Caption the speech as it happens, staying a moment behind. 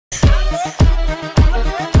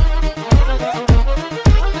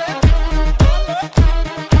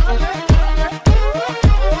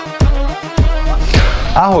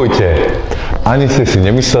Ahojte! Ani ste si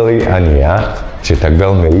nemysleli, ani ja, že tak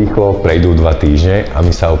veľmi rýchlo prejdú 2 týždne a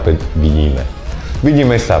my sa opäť vidíme.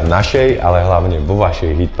 Vidíme sa v našej, ale hlavne vo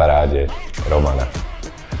vašej hitparáde Romana.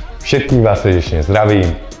 Všetkých vás srdečne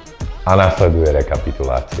zdravím a nasleduje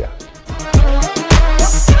rekapitulácia.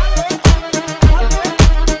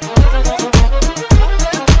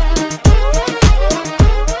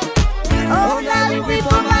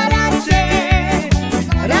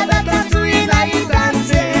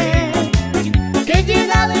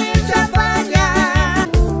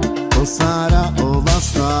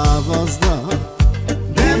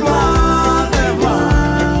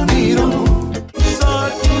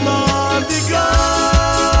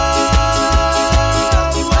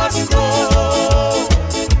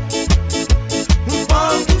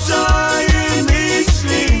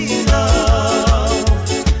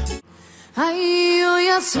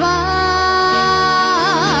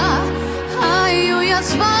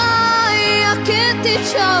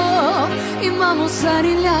 Ciao, imamo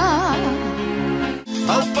sarila.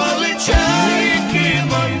 A palicciare chi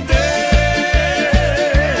mande,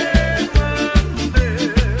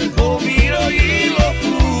 pomiro ilo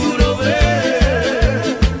furove.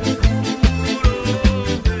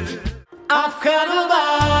 Afganova,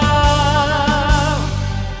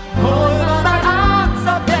 hola da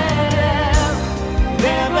anza der,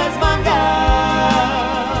 nebes manga,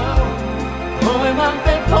 hoy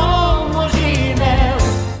mante pomožine.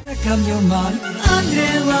 Kam your man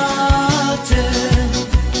andrevate,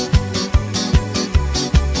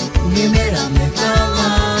 nimera me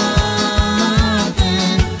kalate.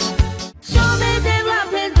 Some devla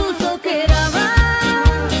pentu sokerava,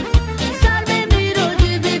 sarme miro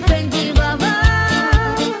jibi pengivava.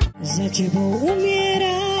 Za tebou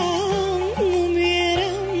umieram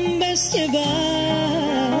bez teba.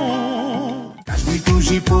 Každý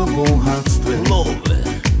túži po bohatstve, no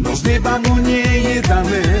z neba mu nie je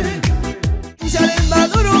dané. Žalem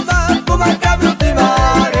Duruma, pomáka brote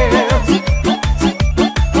mare.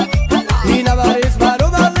 I na mare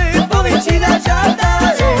zmarovali, poväčšina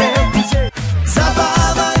žádare.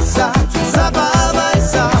 Zabávaj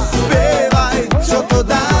sa, spievaj, čo to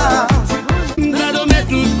dá. Dadome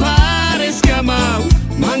tu pare skamal,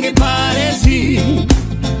 mange pare zim.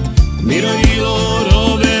 Miro ilo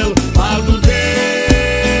rovel, paldu te.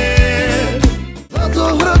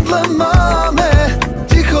 To hrdle máme,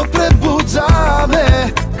 ticho prebudzáme.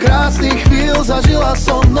 Krásnych chvíľ zažila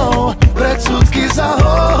so mnou, predsudky za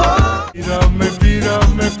hoho.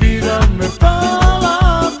 Pírame,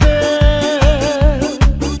 palate.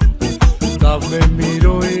 Davme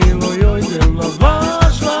miro ilo joj delna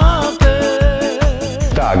vážlate.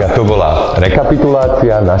 Tak a to bola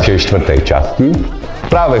rekapitulácia našej 4. časti.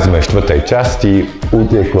 Práve sme v 4. časti,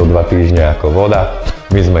 utieklo 2 týždne ako voda.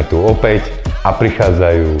 My sme tu opäť a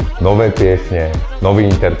prichádzajú nové piesne, noví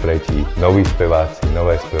interpreti, noví speváci,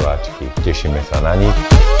 nové speváčky. Tešíme sa na nich.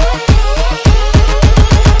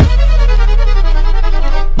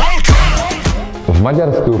 V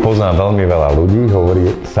Maďarsku poznám veľmi veľa ľudí,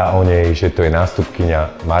 hovorí sa o nej, že to je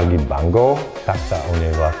nástupkyňa Margit Bangov, tak sa o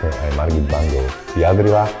nej vlastne aj Margit Bangov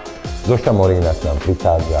vyjadrila. Zo Šamorína k nám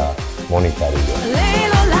prichádza Monika Rigo.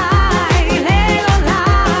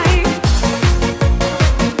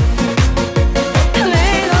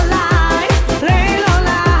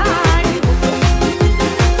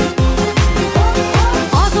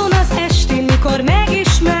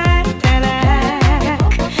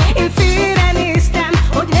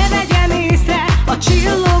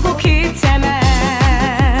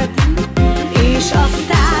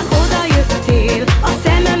 A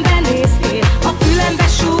szemembe néztél, a fülembe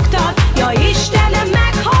súgtad, ja Istenem, meg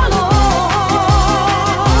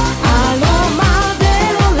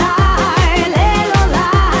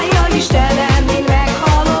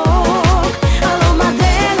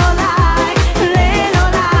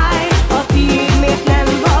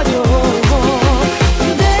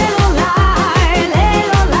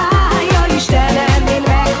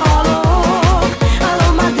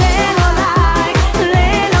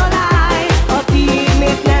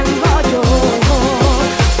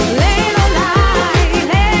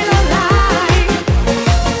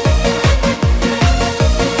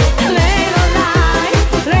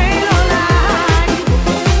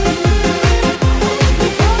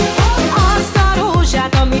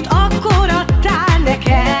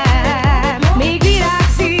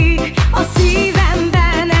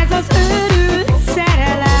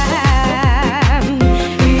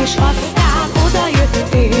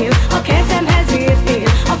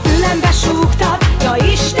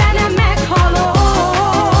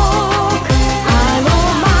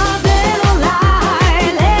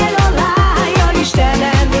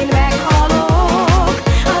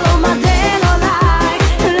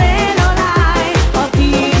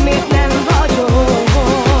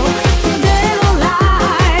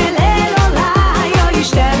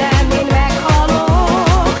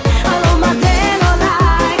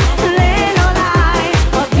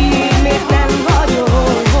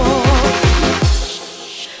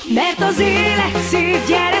mert az élet szép,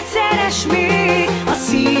 gyere szeress még, a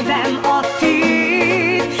szívem a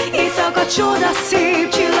tiéd. Éjszaka csoda szép,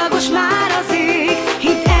 csillagos már az ég,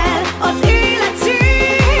 hidd el, az élet szép.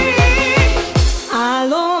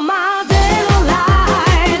 Álomá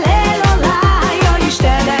delolaj, lelolaj, ja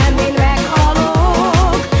Istenem, én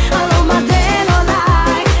meghalok. Álomá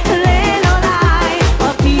delolaj, lelolaj, a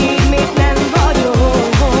tiéd miért nem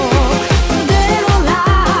vagyok.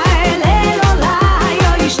 Delolaj, lelolaj,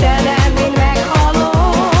 ja Istenem, én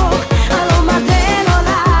meghalok. Álomá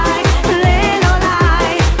delolaj,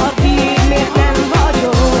 lelolaj, a tiéd miért nem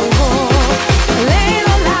vagyok.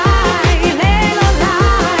 Lelolaj,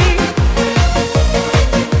 lelolaj,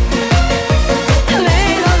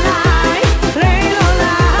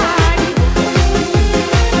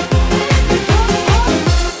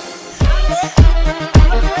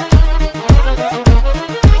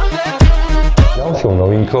 Ďalšou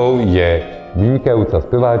novinkou je vynikajúca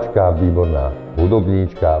speváčka, výborná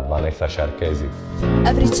hudobníčka Vanessa Sharkezi.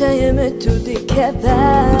 Avricejeme tutti che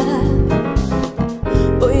va,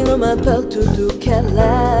 poi non mi appel tutto che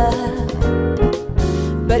la.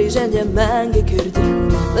 Parizsendje mange kürdi,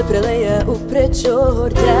 lepreleje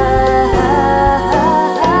uprečorda.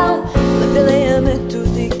 Leprelejeme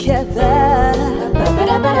tutti che va,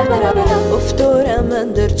 ovtora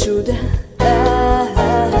mandar čuda.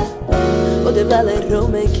 Odevlale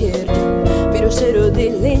Rome kérd, piros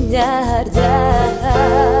erodi linyárda.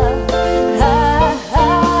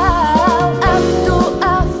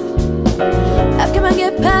 Afke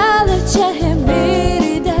mange pale csehe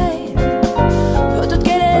méri dej, Hotot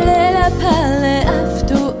kere lela pale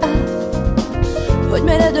aftu af, hogy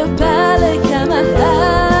mered a pale kama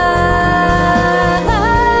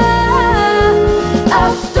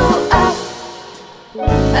aftu af.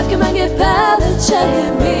 Afke mange pale csehe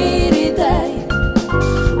méri dej,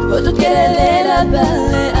 Hotot kere lela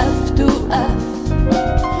pale aftu af,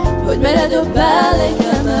 hogy mered a pale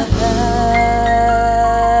kama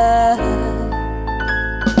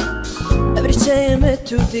Avricejeme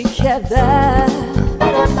tutti che va,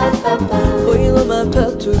 poi non mi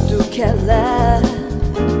appel tutto che la.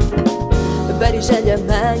 Parizsendje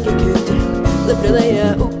mange kürdi, lepreleje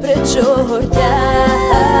uprečorda.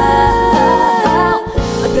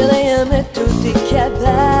 Leprelejeme tutti che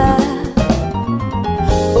va,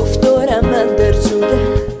 ovtora mandar čuda.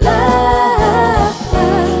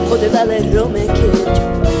 Odevlale Rome kérd,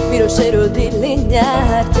 piros erodi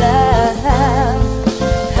linyárda.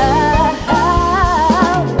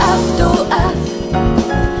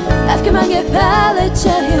 Afke mange pale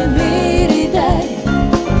csehe méri dej,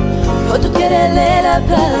 Hotot kere lela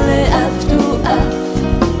pale aftu af,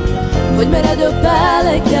 hogy mered a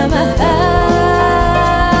pale kama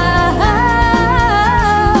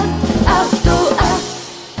aftu af.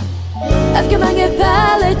 Afke mange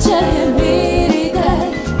pale csehe méri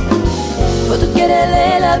dej, Hotot kere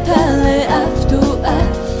lela pale aftu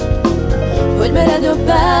af, hogy mered a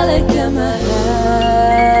pale kama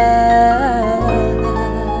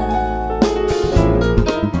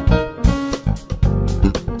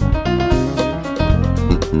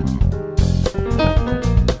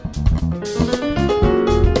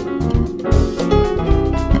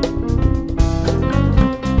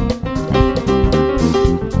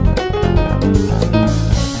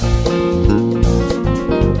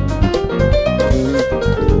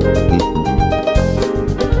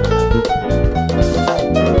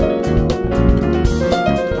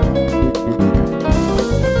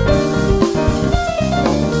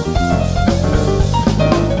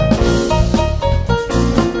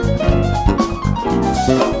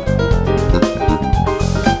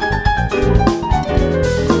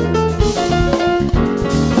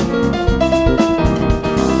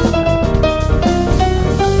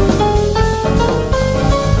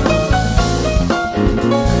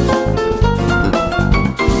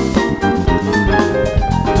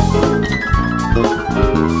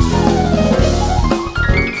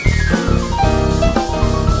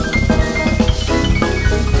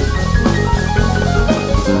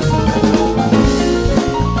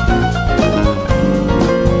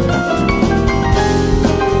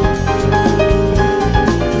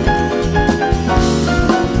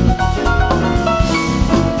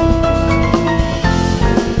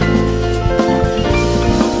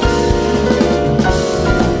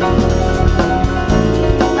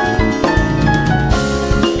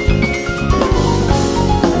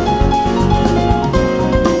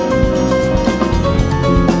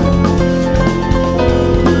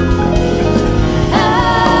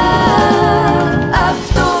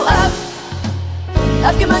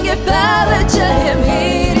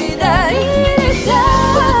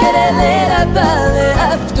Palle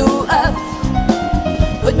aftu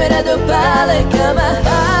मेरा दो पाले कमा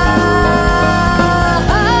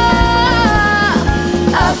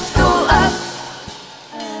अफ तो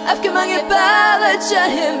अफ के मांगे पाले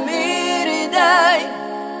चाहे मेरी दाई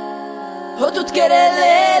हो तुtkere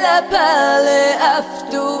lela pale अफ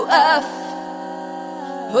तो अफ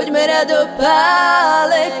Hoď मेरा दो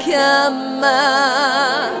पाले कमा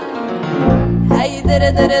Hey dere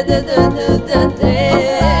dere de de de de de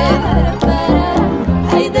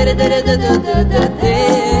Hey dere dere de de de de de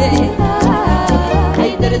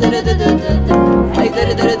Hey dere dere de de de de Hey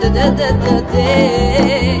dere dere de de de de de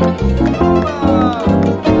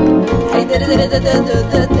Hey dere dere de de de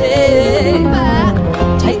de de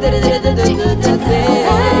Hey dere dere de de de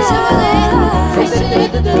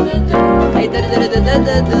de de Hey dere dere de de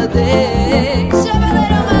de de de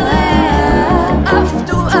Af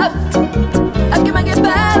to af Afke mange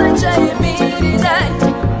bale chaye miri dai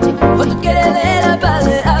Ho tu kere lela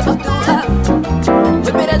bale af to af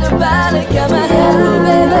Hoď mera do bale kama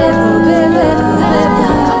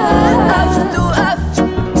Af to af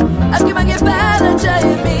Afke mange bale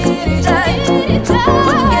chaye miri dai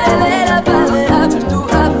Ho tu kere lela bale af to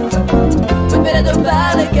af Hoď mera do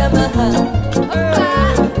bale kama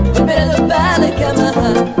Hoď mera do bale kama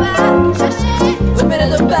Hoď mera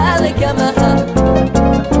do bale kama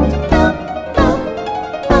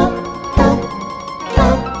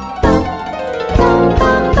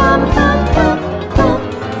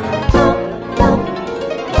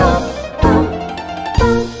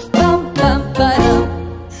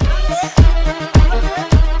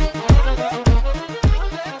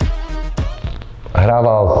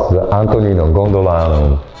Hrával s Antonínom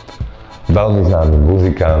Gondolánom, veľmi známy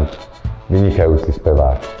muzikant, vynikajúci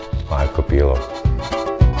spevák Marko Pilo.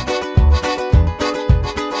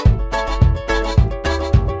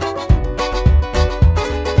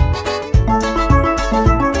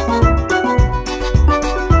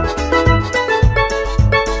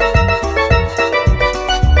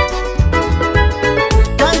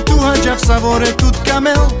 Kaj tu hađav savore tut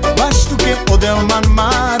kamel, baš tuke odelman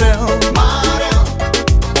marel.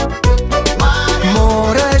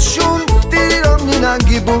 Morešun tiromni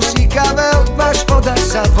nangi busi kavel, baš oda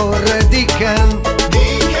savore diken.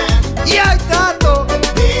 Jaj tato,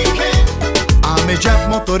 a me džav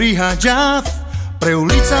motori hađav, pre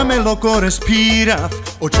ulica me loko respirav,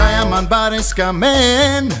 očaja man bareska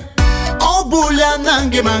men. Obulja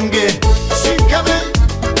nange mange, sikaven,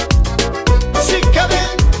 sikaven,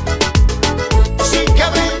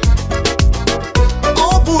 sikaven.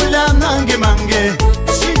 Obulja nange mange,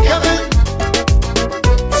 sikaven,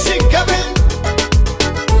 sikaven,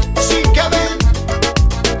 sikaven.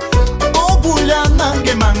 Obulja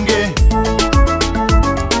nange mange.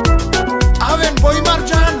 Aven poi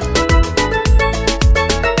marjan.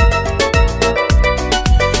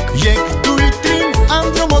 Jek duitrin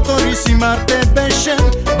andro motori si marte beshen,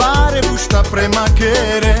 bare bushta prema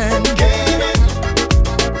keren.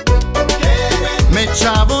 Me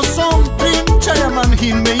čavo som prim čajaman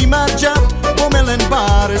hin me i marja, pomelen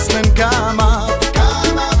bares len kamav.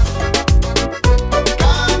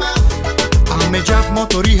 A me džav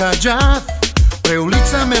motori hađav, pre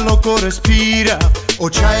ulica me loko respira,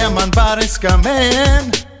 očajaman bares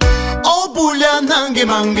kamen. Obulja nange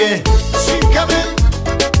mange, sikaven,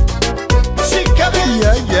 sikaven,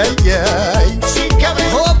 jaj, jaj, jaj, sikaven.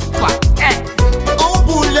 Hoppa,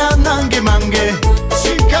 Obulja nange mange,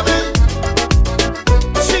 sikaven,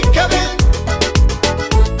 sikaven,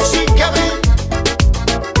 sikaven.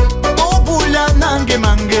 Obulja nange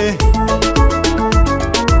mange.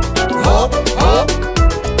 Hop, hop,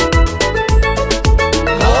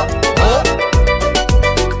 hop, hop.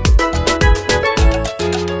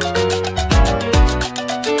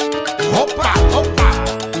 Hoppa, hoppa.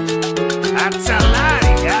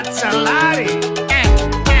 Azzalari, azzalari.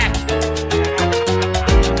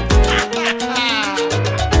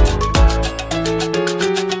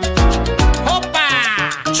 Hoppa.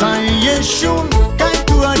 Čaj je šun, kaj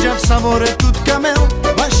tu hađav savore tut kamel,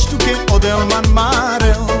 baš tuke odelman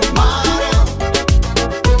marel.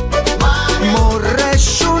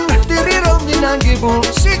 Morešun tirirovni nangi bul,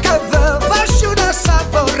 sikavel, baš una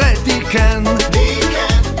savore diken.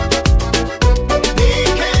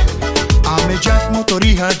 A me džav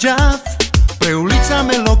motori hađav, pre ulica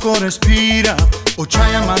me loko respira,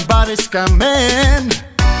 očajaman bareska men.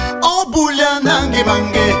 Obulja nange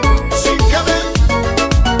mange, sikaven,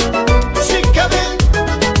 sikaven,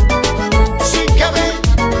 sikaven.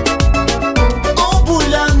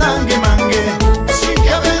 Obulja nange mange,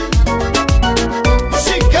 sikaven,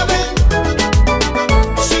 sikaven,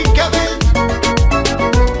 sikaven.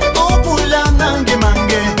 Obulja nange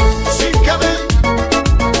mange, sikaven,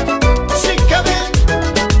 sikaven,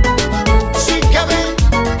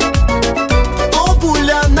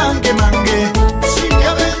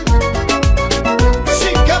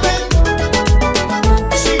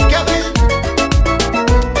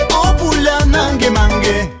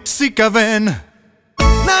 música ven.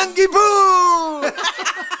 Nangibu!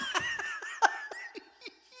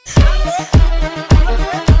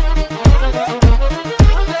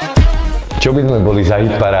 Čo by sme boli za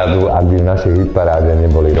hitparádu, ak by v našej hitparáde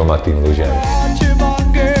neboli Roma tým Lužian?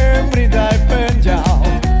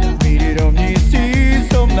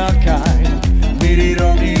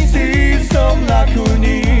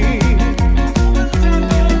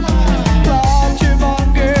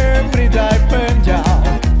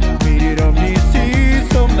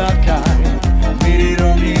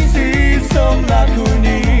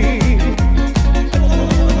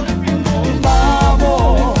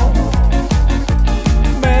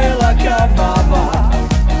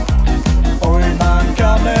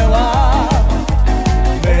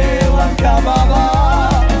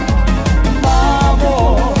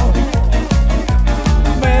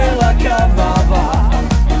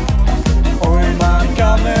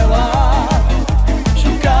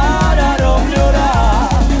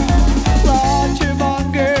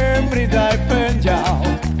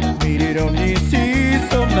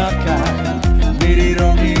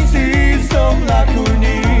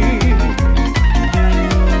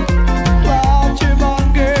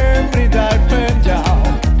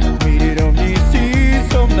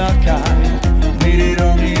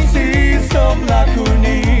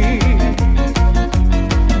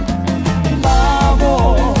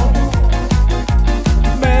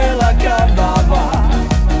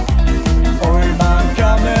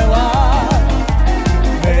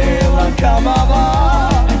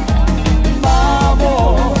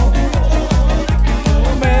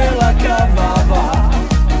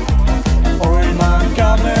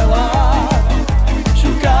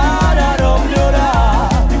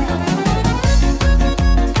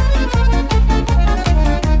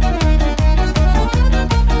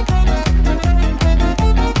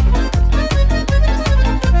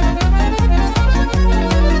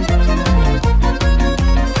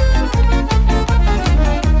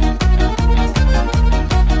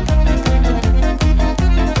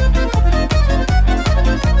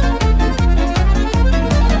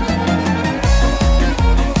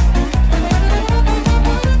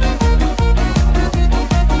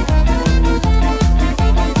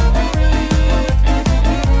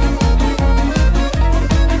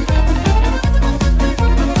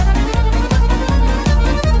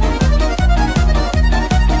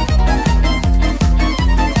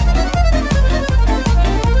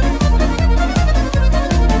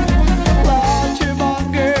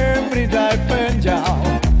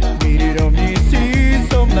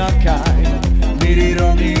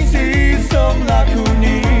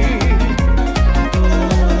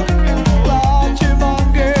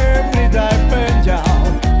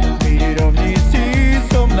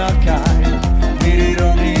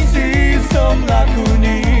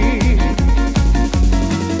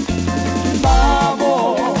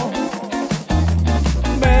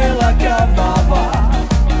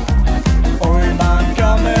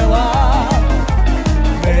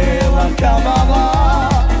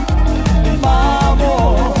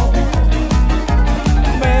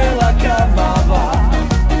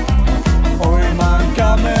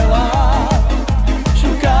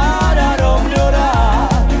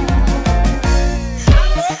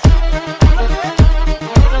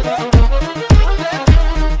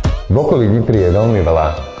 V okolí Nitry je veľmi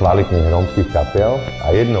veľa kvalitných rómskych kapiel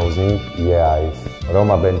a jednou z nich je aj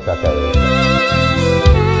Roma Band Kapiel.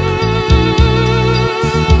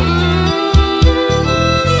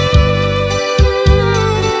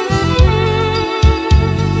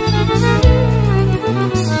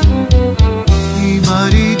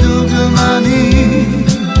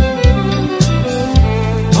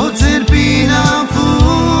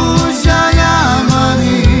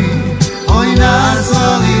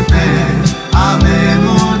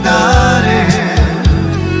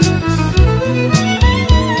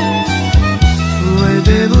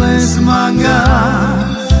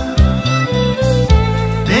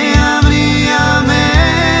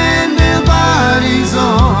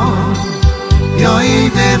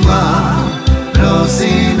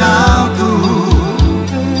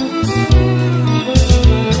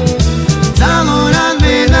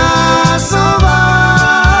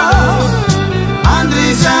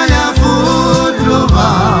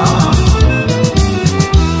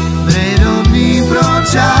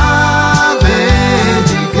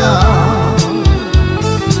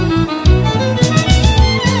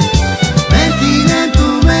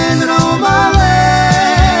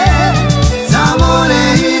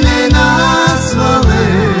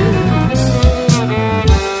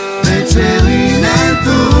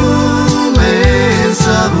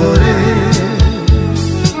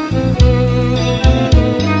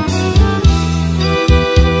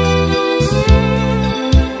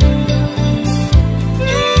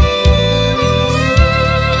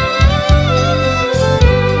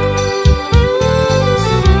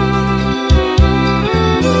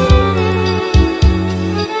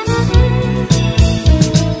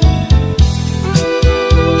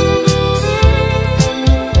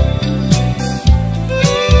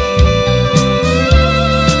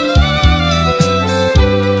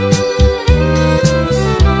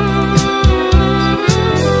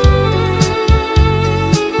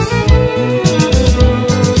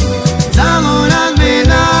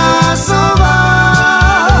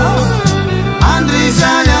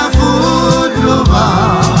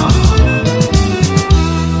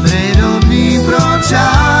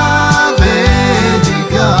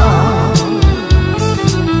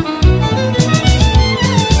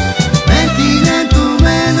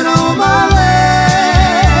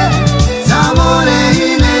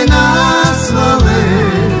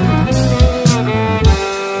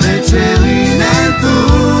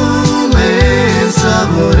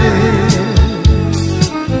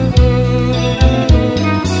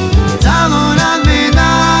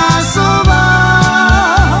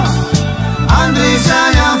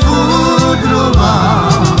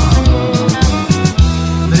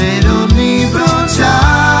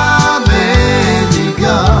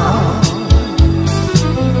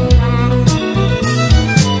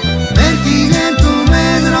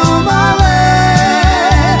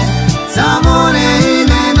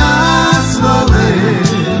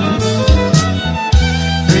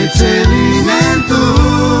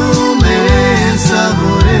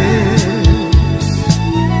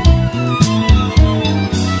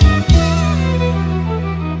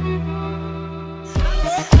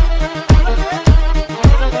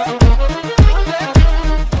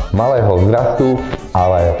 malého vzrastu,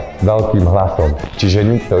 ale veľkým hlasom. Čiže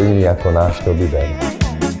nikto iný ako náš Toby Ben.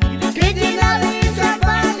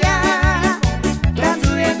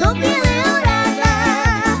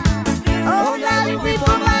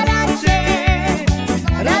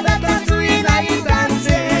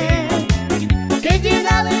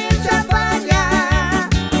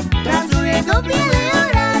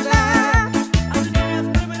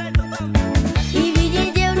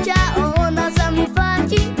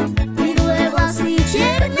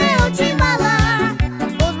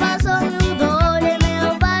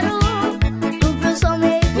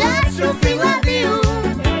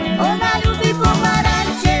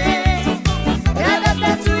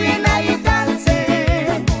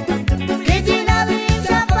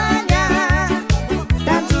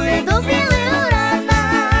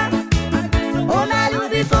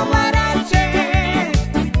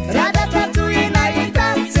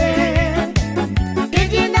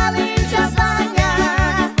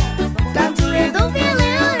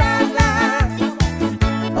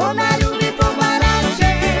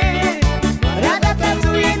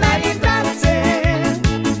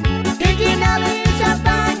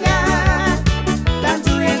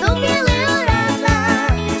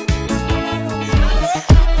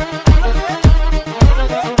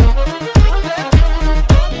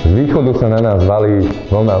 Z východu sa na nás valí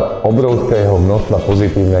vlna obrovského množstva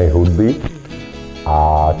pozitívnej hudby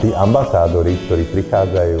a tí ambasádori, ktorí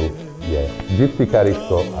prichádzajú, je Gypsy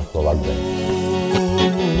Karisko a Slovak Band.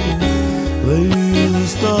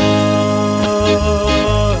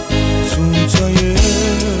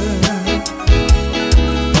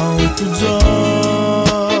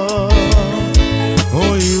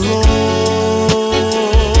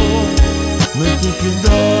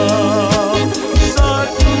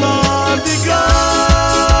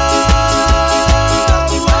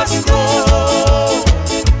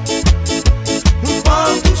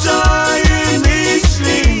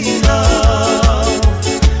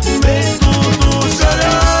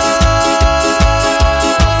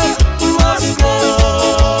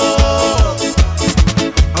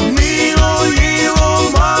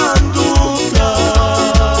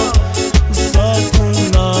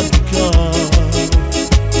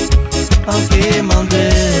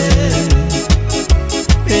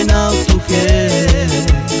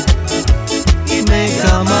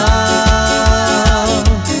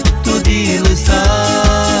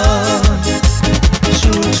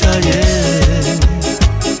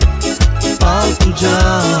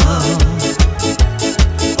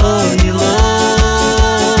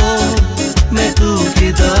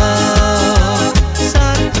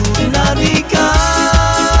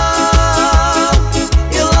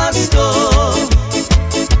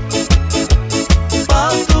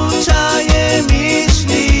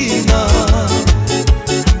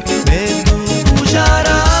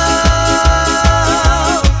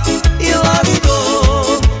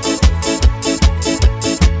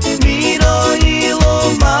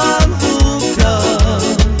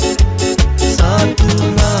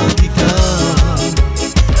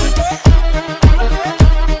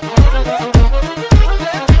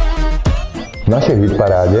 V našej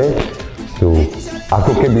hitparáde sú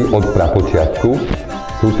ako keby od prapočiatku,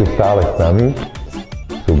 sú tu stále s nami,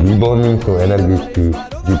 sú výborní, sú energickí,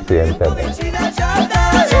 Gypsy NTB.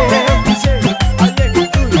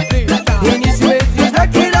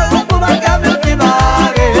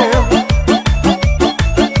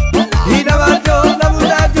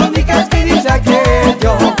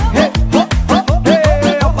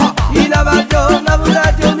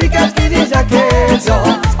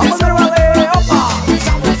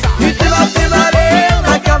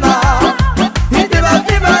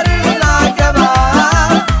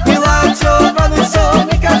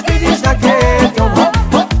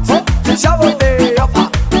 Já voltei.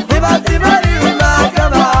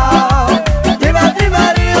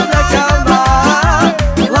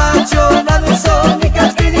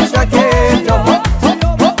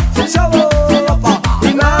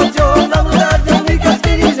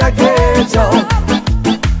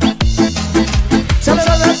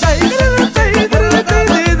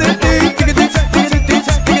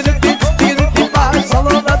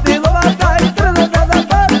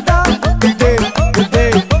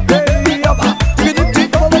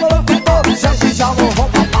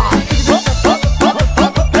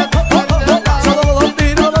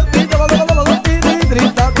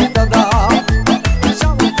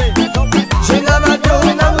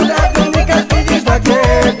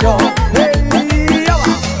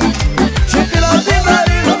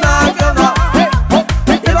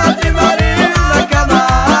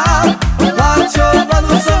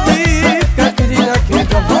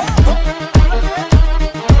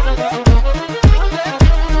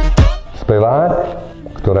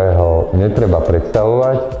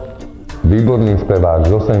 spevák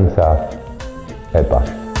z Osenca, Epa.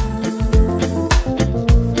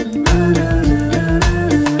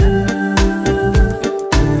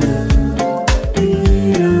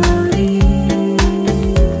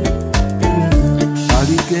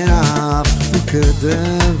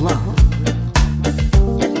 Devla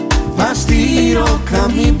Vastiro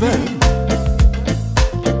camibe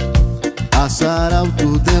Asarau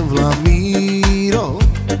tu devla miro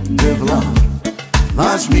Devla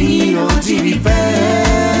Vas miro divipe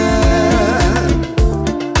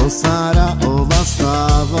Osara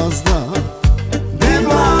ovasta vazda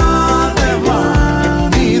Devla, devla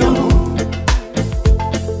miro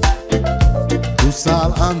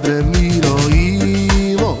Usal andre miro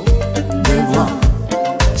ivo Devla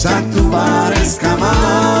Sa tu pares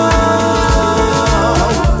camao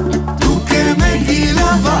Tu que me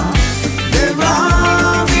guiaba Devla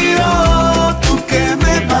miro Tu que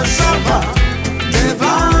me pasaba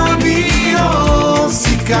Devla miro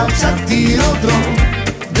Si calza tiro otro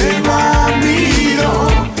Devla miro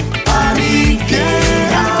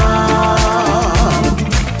Paniquea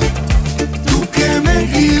Tu que me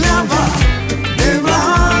guiaba Devla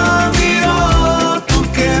miro Tu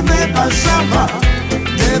que me pasaba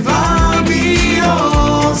Devla miro,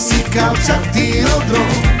 si calza tiro otro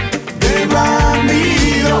Devla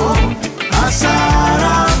miro, a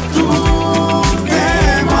Sara tu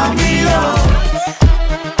Devla miro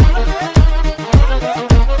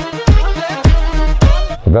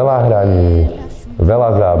Veľa hraní, veľa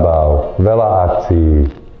zábav, veľa akcií.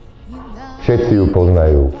 Všetci ju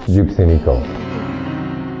poznajú, Gypsy Nicole.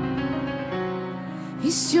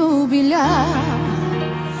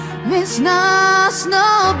 Mes nas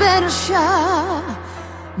no bersha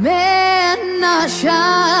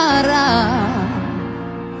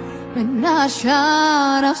Mena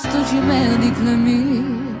shara Vstuži medik na mi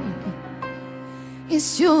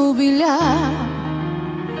Is jubila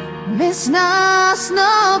Mes nas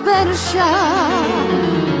no bersha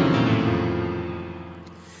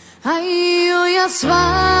Ayu ya sva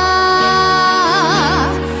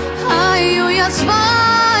Ayu ya sva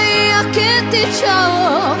Che ti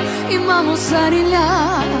ciao Imamo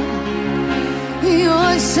sarila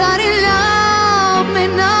Io sarila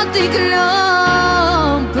Mena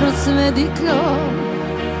diklom Prosve diklom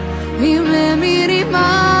Ime miri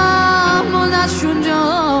mamo Našunđo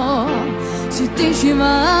Si ti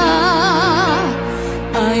živa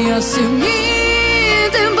A ja se mi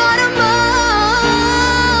Dem barama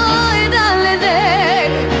Dale ne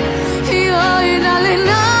Io dale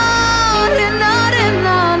na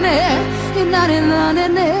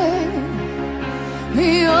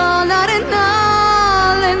Io la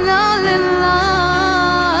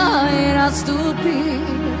era stupi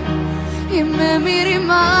I me mi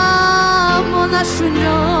rimamo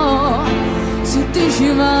nasciuno si ti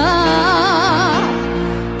živa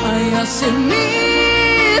a ja se mi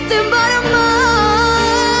te barama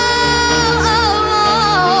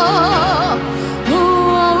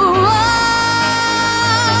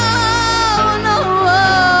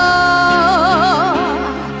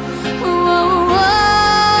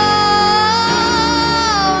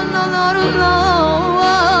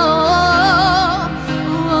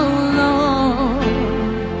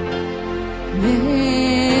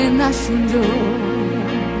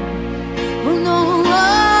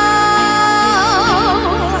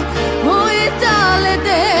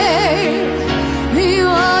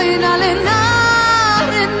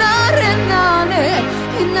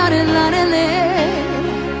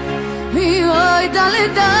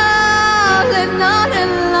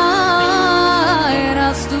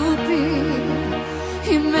era stupi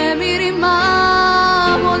I me mi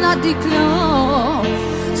rimamo na diklo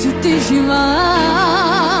si ti živa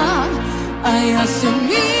a ja se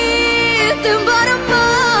mi te barama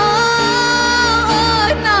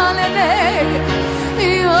na le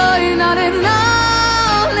io na le na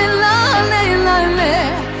le la le la le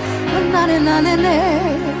na le na le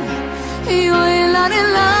io la le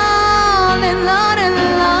la le la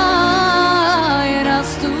la era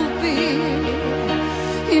stupi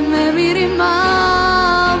I me mi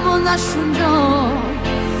rimamo nasciuđo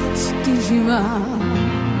si ti živa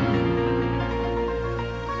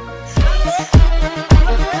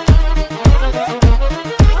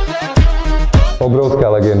Obrovská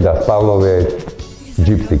legenda z Pavloviec,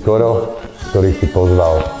 Gypsy Koro, ktorý si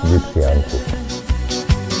pozval Gypsy Janku.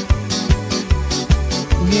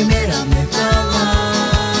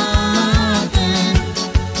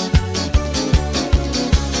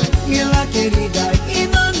 Querida y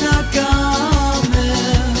no nakame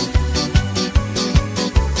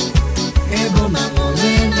Ego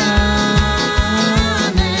mamolenane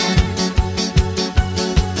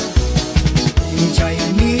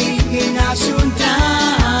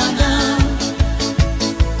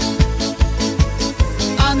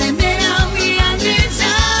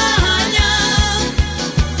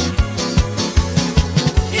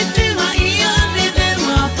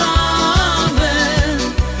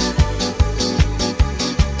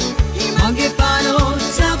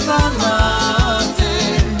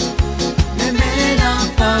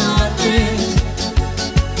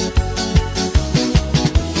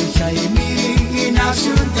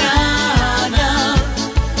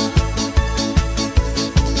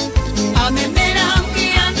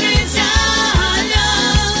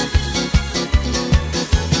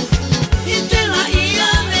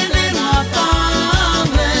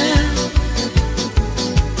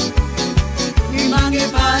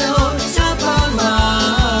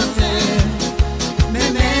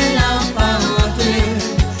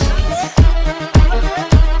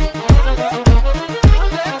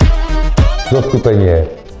skupenie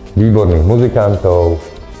výborných muzikantov,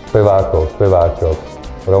 spevákov, speváčok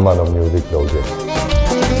Romano Music Project.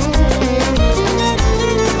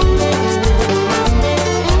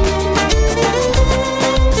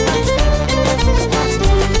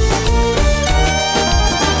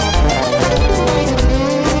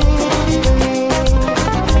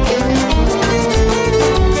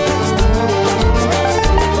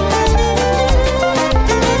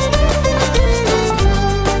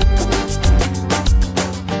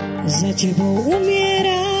 Za tebou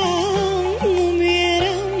umieram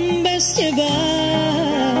bez teba.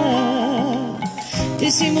 Ty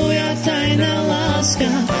si moja tajná láska,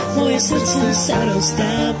 moje srdce sa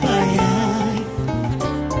roztápajú.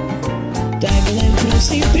 Tak len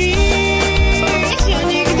prosím príď a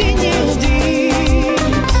nikdy neodíď.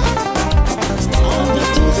 Anda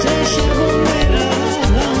tu teša umera,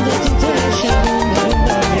 anda tu teša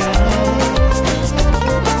umera.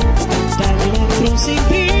 Tak len prosím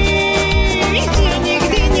príď.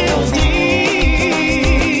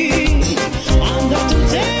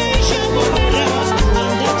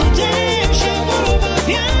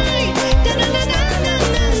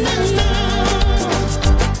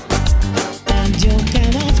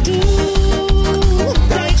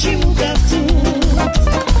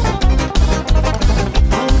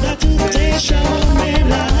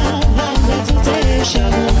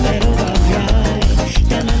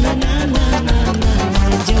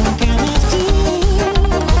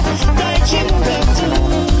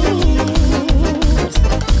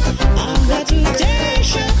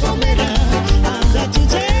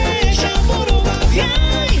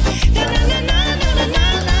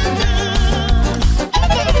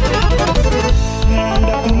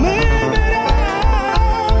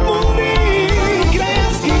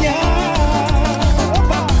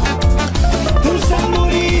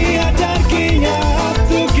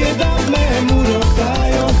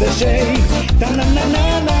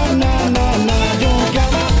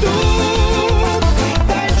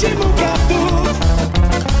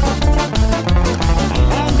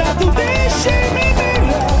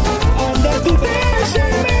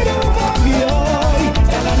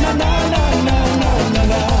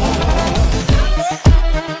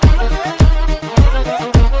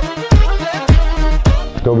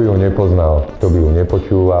 Kto by ju nepoznal, kto by ju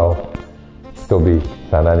nepočúval, kto by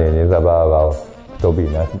sa na nej nezabával, kto by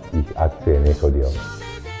na ich akcie nechodil.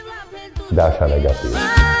 Dáša Negatív.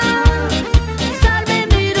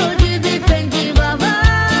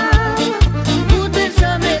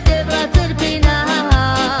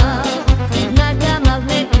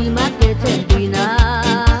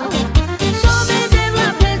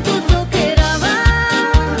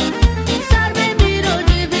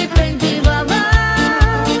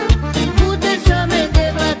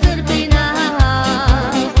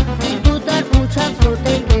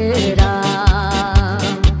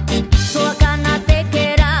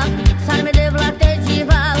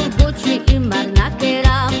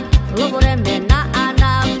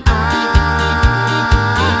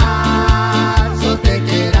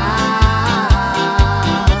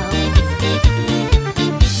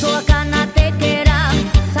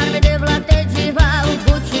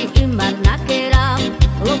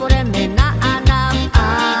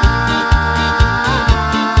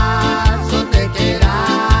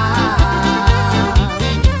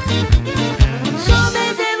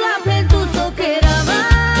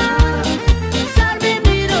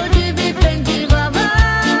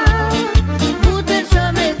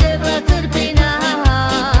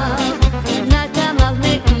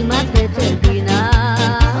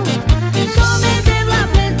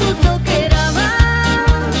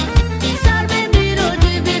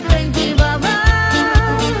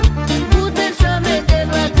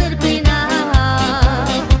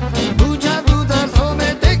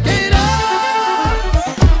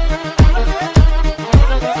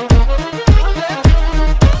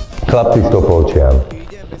 Chlapci z Topolčian.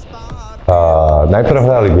 Najprv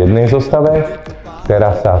hrali v jednej zostave,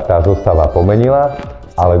 teraz sa tá zostava pomenila,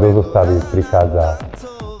 ale do zostavy prichádza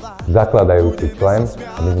zakladajúci člen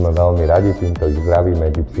a my sme veľmi radi, týmto ich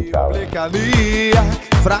zdravíme, Gypsy Káva.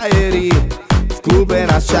 Frajeri, v klube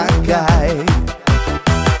nás čakaj.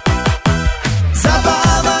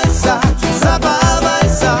 Zabávaj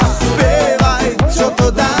sa, spievaj, čo to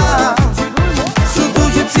dá. Sú tu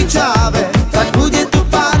Gypsy Čáve, tak bude tu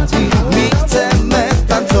party, my chceme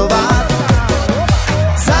tancovať.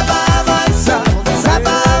 Zabávaj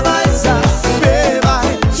sa, spievaj,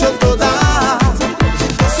 čo to dá.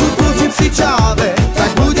 Sú tu Gypsy Čáve,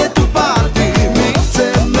 tak bude tu party, my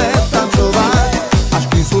chceme tancovať. Až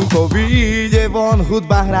kým slnko vyjde von,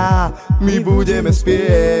 hudba hrá, my budeme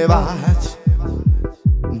spievať.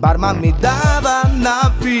 Barman mi dáva na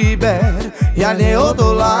výber, ja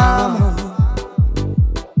neodolám.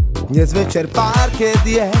 Dnes večer parket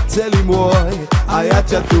je celý môj a ja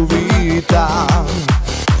ťa tu vítam.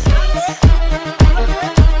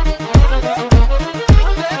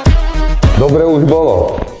 Dobre už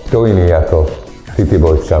bolo, kto iný ako City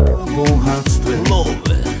Boys Kamil. Bohatstve,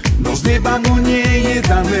 no z neba mu nie je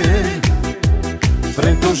dané,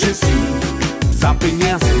 pretože si za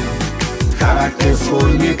peniaze charakter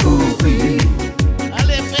svoj nekúpi.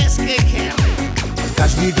 Ale peske kele.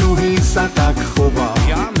 Každý druhý sa tak chová,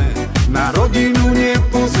 na rodinu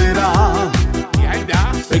nepozerá.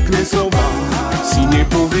 Pekné slova si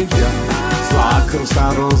nepovedia, zlá krv sa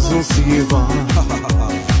rozosieva.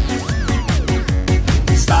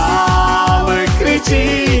 Stále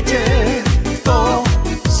kričíte, to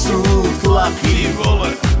sú tlaky,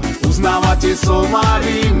 vole. Uznávate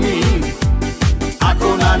somariny,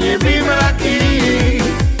 ako na nebi mraky.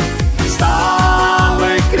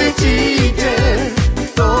 Stále kričíte,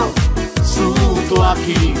 to sú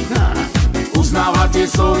tlaky. Uznávate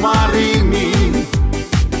somariny,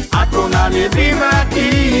 ako na nebi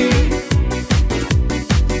mraky.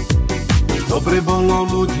 Dobre bolo,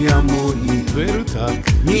 ľudia moji, veru tak,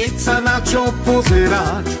 nie sa na čo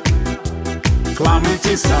pozerať.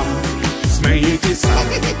 Klamete sa, smejete sa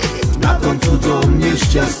na tom cudzom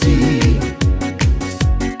nešťastí.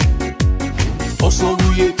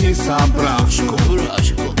 Oslovujete sa bráško,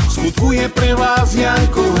 skutkuje pre vás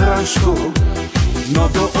Janko Hraško. No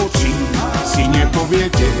do očí si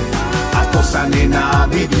nepoviete, ako sa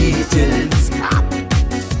nenávidíte.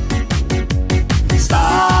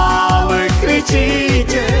 Stále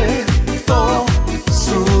kričíte, to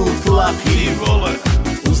sú tlaky, vole.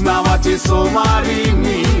 Uznávate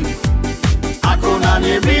somariny, ako na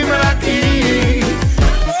nebi mraky.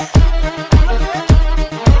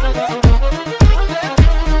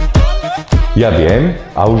 Ja viem,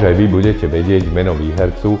 a už aj vy budete vedieť meno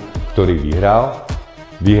výhercu, ktorý vyhral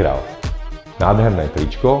nádherné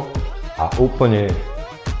tričko a úplne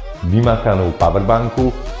vymakanú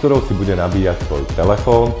powerbanku, s ktorou si bude nabíjať svoj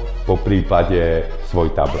telefón, po prípade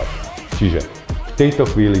svoj tablet. Čiže v tejto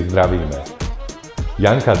chvíli zdravíme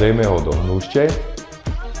Janka Démeho do Hnúšče.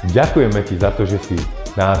 Ďakujeme ti za to, že si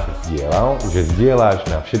nás zdieľal, že zdieľaš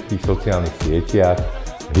na všetkých sociálnych sieťach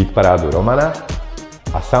Hitparádu Romana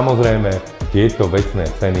a samozrejme tieto vecné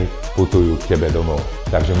ceny putujú k tebe domov.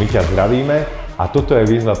 Takže my ťa zdravíme a toto je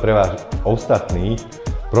výzva pre vás ostatných.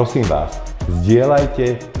 Prosím vás,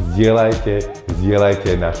 zdieľajte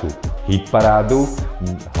našu hitparádu,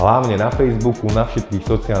 hlavne na Facebooku, na všetkých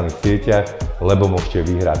sociálnych sieťach, lebo môžete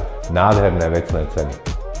vyhrať nádherné vecné ceny.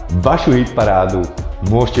 Vašu hitparádu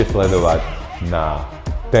môžete sledovať na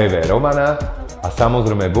TV Romana a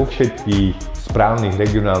samozrejme vo všetkých správnych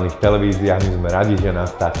regionálnych televíziách. My sme radi, že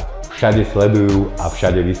nás tak všade sledujú a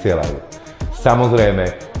všade vysielajú. Samozrejme,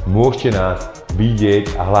 môžete nás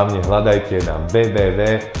vidieť a hlavne hľadajte na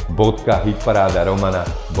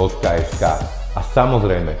www.hitparadaromana.sk. A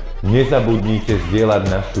samozrejme, nezabudnite zdieľať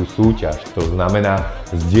našu súťaž. To znamená,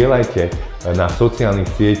 zdieľajte na sociálnych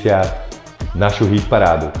sieťach našu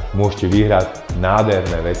hitparádu. Môžete vyhrať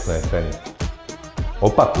nádherné vecné ceny.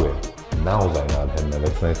 Opakujem, naozaj nádherné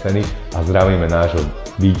vecné ceny a zdravíme nášho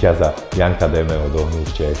víťaza Janka Démeho do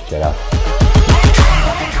Hnúšče ešte raz.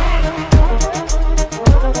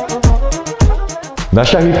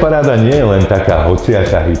 Naša hitparáda nie je len taká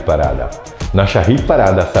hociaká hitparáda. Naša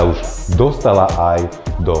hitparáda sa už dostala aj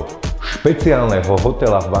do špeciálneho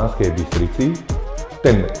hotela v Banskej Bystrici.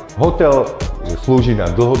 Ten hotel slúži na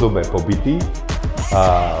dlhodobé pobyty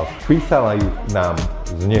a vpísali nám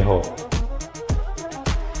z neho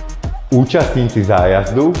účastníci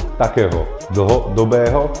zájazdu takého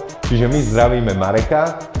dlhodobého. Čiže my zdravíme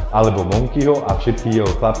Mareka alebo Monkyho a všetkých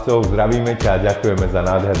jeho chlapcov. Zdravíme ťa a ďakujeme za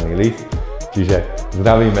nádherný list. Čiže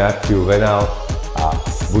zdravíme akciu Venal a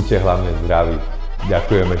buďte hlavne zdraví.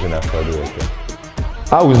 Ďakujeme, že nás sledujete.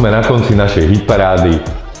 A už sme na konci našej hitparády.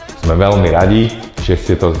 Sme veľmi radi, že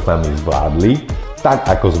ste to s nami zvládli,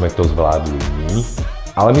 tak ako sme to zvládli my.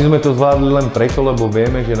 Ale my sme to zvládli len preto, lebo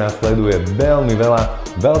vieme, že nás sleduje veľmi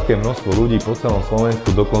veľké množstvo ľudí po celom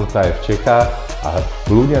Slovensku, dokonca aj v Čechách. A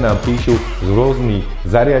ľudia nám píšu z rôznych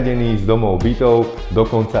zariadení, z domov, bytov,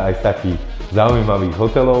 dokonca aj z takých zaujímavých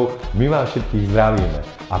hotelov. My vás všetkých zdravíme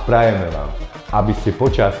a prajeme vám, aby ste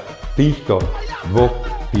počas týchto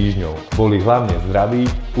 2 týždňov boli hlavne zdraví,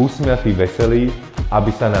 úsmiatí, veselí,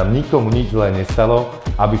 aby sa nám nikomu nič zlé nestalo,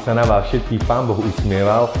 aby sa na vás všetkých Pán Boh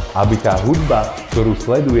usmieval, aby tá hudba, ktorú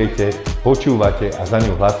sledujete, počúvate a za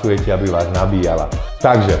ňu hlasujete, aby vás nabíjala.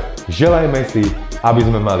 Takže želajme si, aby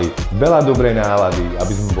sme mali veľa dobrej nálady,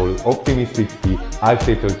 aby sme boli optimistickí aj v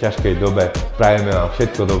tejto ťažkej dobe. Prajeme vám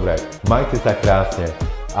všetko dobré. Majte sa krásne.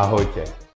 Ahojte.